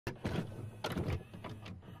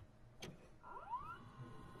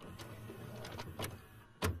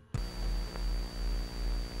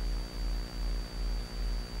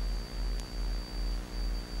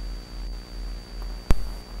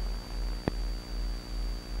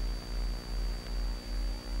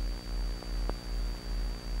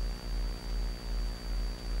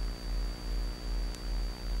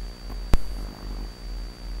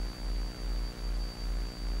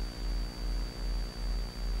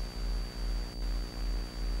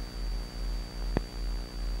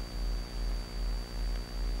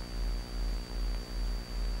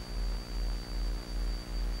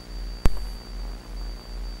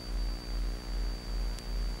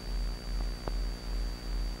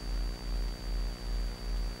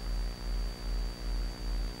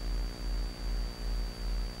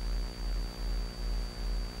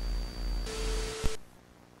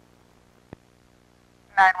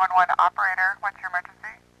911 operator, what's your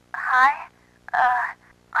emergency? Hi.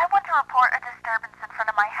 I want to report a disturbance in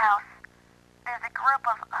front of my house. There's a group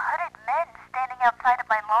of hooded men standing outside of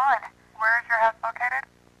my lawn. Where is your house located?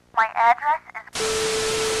 My address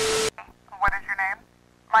is... What is your name?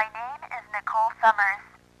 My name is Nicole Summers.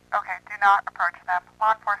 Okay, do not approach them.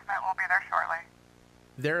 Law enforcement will be there shortly.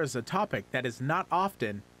 There is a topic that is not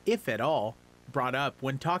often, if at all, brought up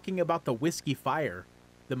when talking about the Whiskey Fire,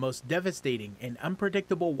 the most devastating and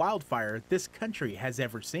unpredictable wildfire this country has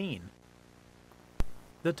ever seen.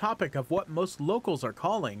 The topic of what most locals are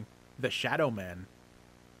calling the Shadow Men.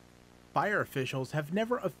 Fire officials have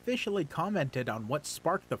never officially commented on what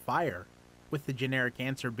sparked the fire, with the generic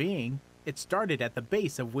answer being it started at the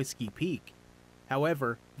base of Whiskey Peak.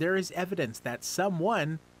 However, there is evidence that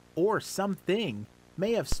someone or something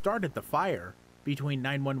may have started the fire. Between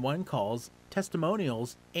 911 calls,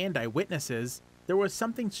 testimonials, and eyewitnesses, there was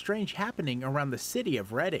something strange happening around the city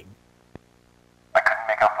of Redding. I couldn't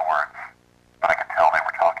make out the words, but I could tell they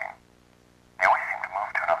were talking. They always seemed to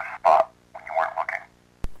move to another spot when you weren't looking.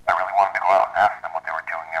 I really wanted to go out and ask them what they were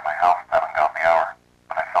doing near my house at that ungodly hour,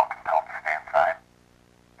 but I felt compelled to stay inside.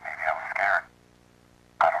 Maybe I was scared.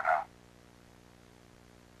 I don't know.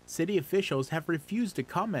 City officials have refused to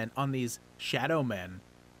comment on these shadow men,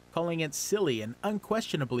 calling it silly and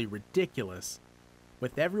unquestionably ridiculous.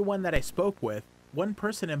 With everyone that I spoke with, one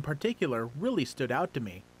person in particular really stood out to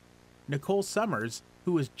me. Nicole Summers,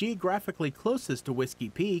 who is geographically closest to Whiskey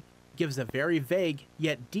Peak, gives a very vague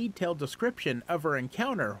yet detailed description of her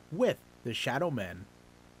encounter with the Shadow Men.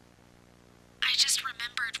 I just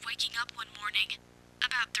remembered waking up one morning,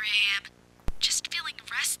 about 3 a.m., just feeling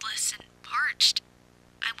restless and parched.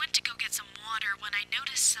 I went to go get some water when I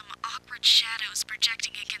noticed some awkward shadows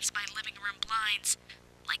projecting against my living room blinds,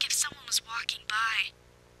 like if someone was walking by.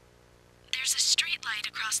 There's a street light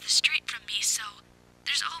across the street from me, so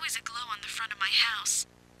there's always a glow on the front of my house.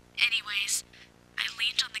 Anyways, I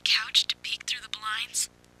leaned on the couch to peek through the blinds.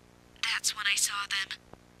 That's when I saw them.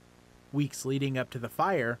 Weeks leading up to the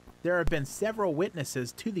fire, there have been several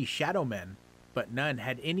witnesses to these Shadow Men, but none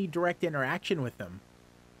had any direct interaction with them.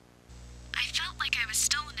 I felt like I was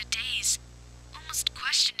still in a daze, almost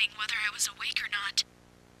questioning whether I was awake or not.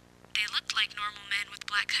 They looked like normal men with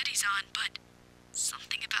black hoodies on, but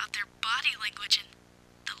something about their body language and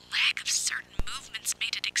the lack of certain movements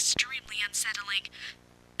made it extremely unsettling.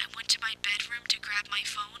 I went to my bedroom to grab my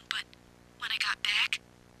phone, but when I got back,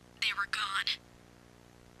 they were gone.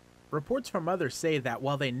 Reports from others say that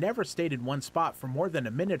while they never stayed in one spot for more than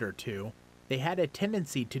a minute or two, they had a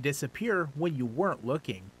tendency to disappear when you weren't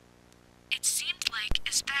looking. It seemed like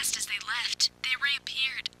as fast as they left, they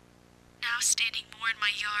reappeared, now standing more in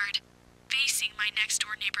my yard, facing my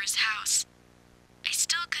next-door neighbor's house. I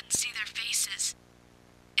still couldn't see their faces,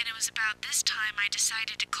 and it was about this time I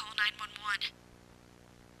decided to call 911.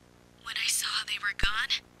 When I saw they were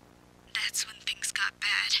gone, that's when things got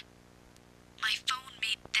bad. My phone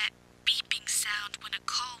made that beeping sound when a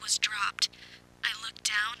call was dropped. I looked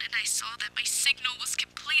down and I saw that my signal was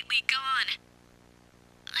completely gone.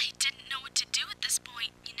 I didn't know what to do at this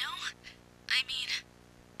point, you know? I mean,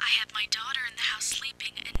 I had my daughter in the house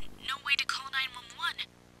sleeping and no way to call 911.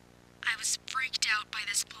 I was freaked out by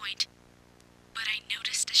this point, but I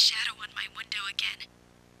noticed a shadow on my window again.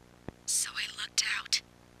 So I looked out,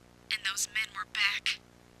 and those men were back.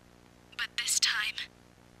 But this time,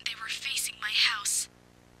 they were facing my house.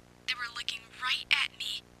 They were looking right at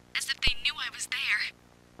me, as if they knew I was there.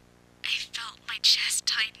 I felt my chest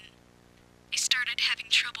tighten. I started having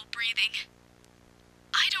trouble breathing.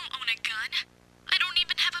 I don't own a gun. I don't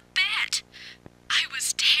even have a bat. I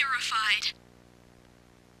was terrified.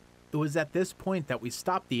 It was at this point that we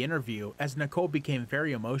stopped the interview as Nicole became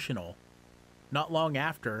very emotional. Not long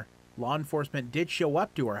after, law enforcement did show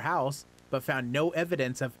up to her house, but found no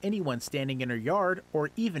evidence of anyone standing in her yard or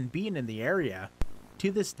even being in the area.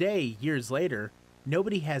 To this day, years later,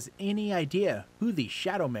 nobody has any idea who these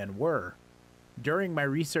Shadow Men were. During my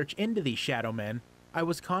research into these Shadow Men, I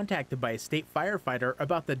was contacted by a state firefighter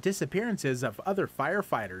about the disappearances of other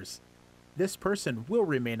firefighters. This person will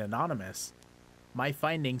remain anonymous. My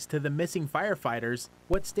findings to the missing firefighters,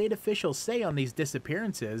 what state officials say on these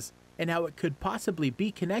disappearances, and how it could possibly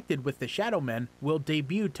be connected with the Shadow Men will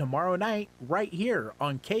debut tomorrow night right here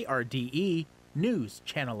on KRDE News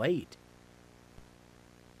Channel 8.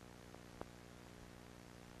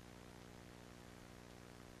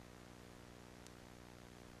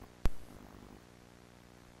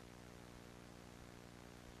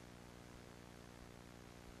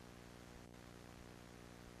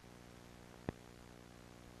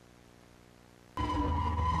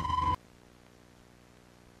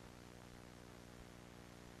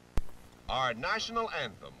 our national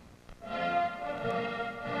anthem.